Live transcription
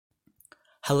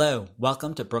Hello,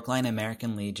 welcome to Brookline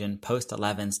American Legion Post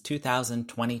 11's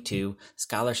 2022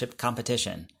 Scholarship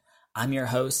Competition. I'm your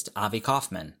host, Avi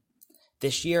Kaufman.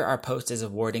 This year, our post is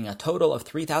awarding a total of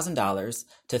 $3,000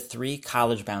 to 3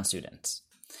 college-bound students.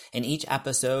 In each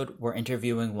episode, we're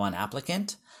interviewing one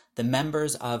applicant. The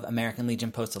members of American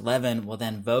Legion Post 11 will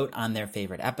then vote on their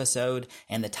favorite episode,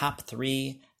 and the top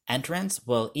 3 entrants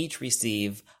will each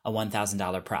receive a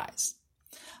 $1,000 prize.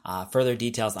 Further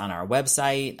details on our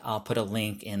website. I'll put a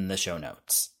link in the show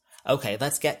notes. Okay,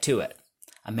 let's get to it.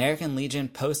 American Legion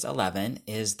Post 11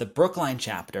 is the Brookline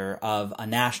chapter of a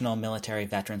national military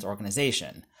veterans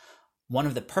organization. One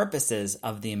of the purposes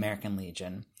of the American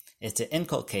Legion is to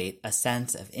inculcate a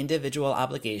sense of individual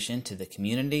obligation to the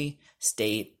community,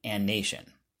 state, and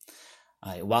nation.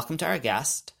 Welcome to our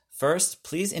guest. First,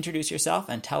 please introduce yourself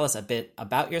and tell us a bit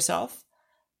about yourself.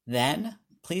 Then,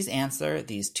 please answer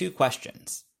these 2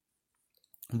 questions.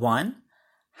 1,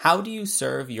 how do you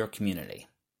serve your community?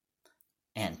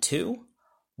 And 2,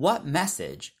 what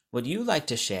message would you like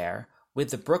to share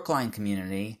with the Brookline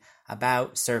community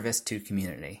about service to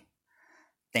community?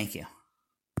 Thank you.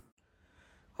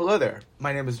 Hello there.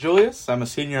 My name is Julius. I'm a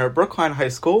senior at Brookline High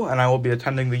School, and I will be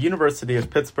attending the University of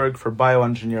Pittsburgh for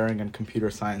bioengineering and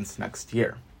computer science next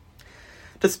year.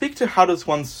 To speak to how does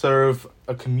one serve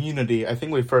a community, I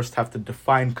think we first have to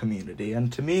define community.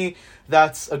 And to me,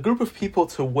 that's a group of people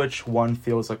to which one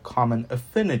feels a common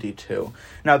affinity to.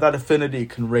 Now, that affinity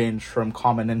can range from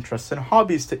common interests and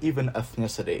hobbies to even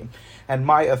ethnicity. And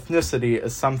my ethnicity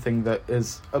is something that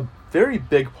is a very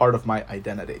big part of my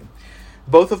identity.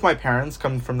 Both of my parents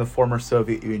come from the former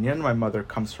Soviet Union. My mother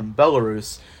comes from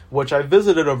Belarus, which I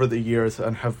visited over the years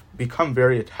and have become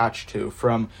very attached to,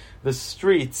 from the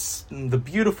streets, the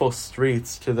beautiful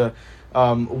streets, to the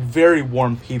very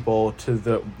warm people, to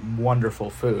the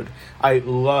wonderful food. I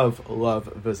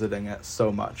love visiting it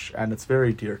so much, and it's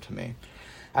very dear to me.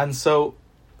 And so,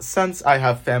 since I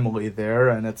have family there,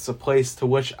 and it's a place to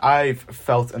which I've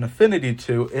felt an affinity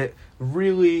to, it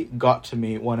really got to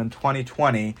me when in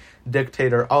 2020,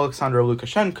 dictator Alexander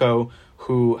Lukashenko,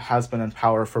 who has been in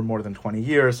power for more than 20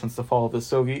 years since the fall of the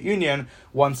Soviet Union,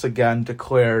 once again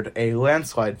declared a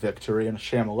landslide victory in a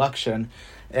sham election.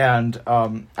 And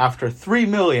after 3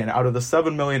 million out of the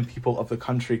 7 million people of the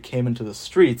country came into the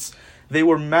streets, they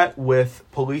were met with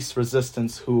police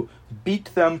resistance who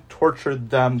beat them, tortured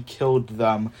them, killed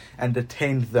them, and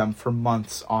detained them for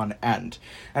months on end.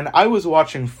 And I was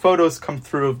watching photos come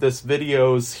through of this,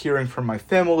 videos, hearing from my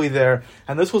family there,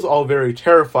 and this was all very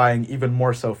terrifying, even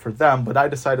more so for them, but I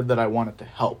decided that I wanted to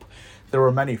help. There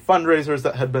were many fundraisers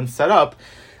that had been set up,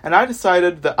 and I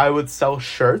decided that I would sell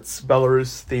shirts,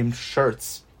 Belarus-themed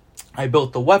shirts. I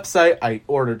built the website, I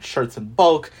ordered shirts in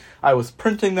bulk, I was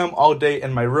printing them all day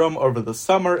in my room over the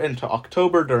summer into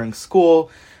October during school.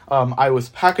 I was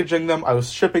packaging them, I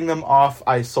was shipping them off,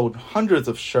 I sold hundreds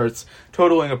of shirts,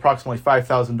 totaling approximately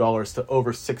 $5,000 to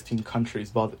over 16 countries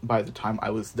by the time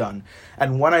I was done.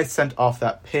 And when I sent off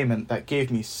that payment, that gave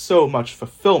me so much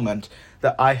fulfillment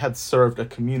that I had served a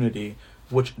community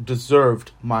which deserved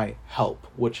my help,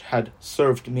 which had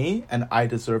served me, and I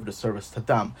deserved a service to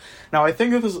them. Now, I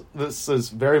think this is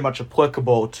very much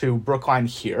applicable to Brookline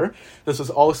here. This is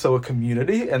also a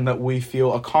community, and that we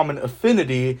feel a common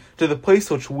affinity to the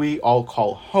place which we all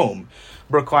call home.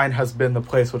 Brookline has been the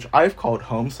place which I've called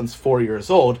home since 4 years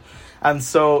old, and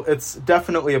so it's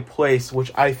definitely a place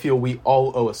which I feel we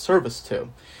all owe a service to.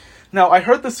 Now, I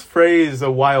heard this phrase a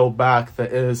while back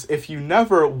that is, if you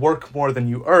never work more than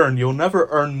you earn, you'll never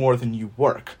earn more than you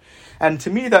work. And to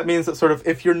me, that means that sort of,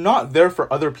 if you're not there for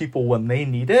other people when they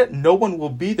need it, no one will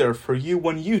be there for you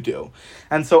when you do.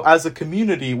 And so as a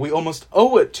community, we almost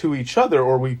owe it to each other,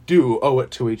 or we do owe it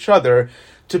to each other,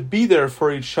 to be there for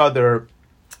each other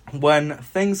when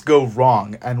things go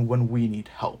wrong and when we need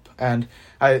help. And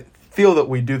I feel that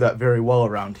we do that very well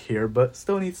around here, but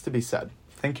still needs to be said.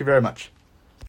 Thank you very much.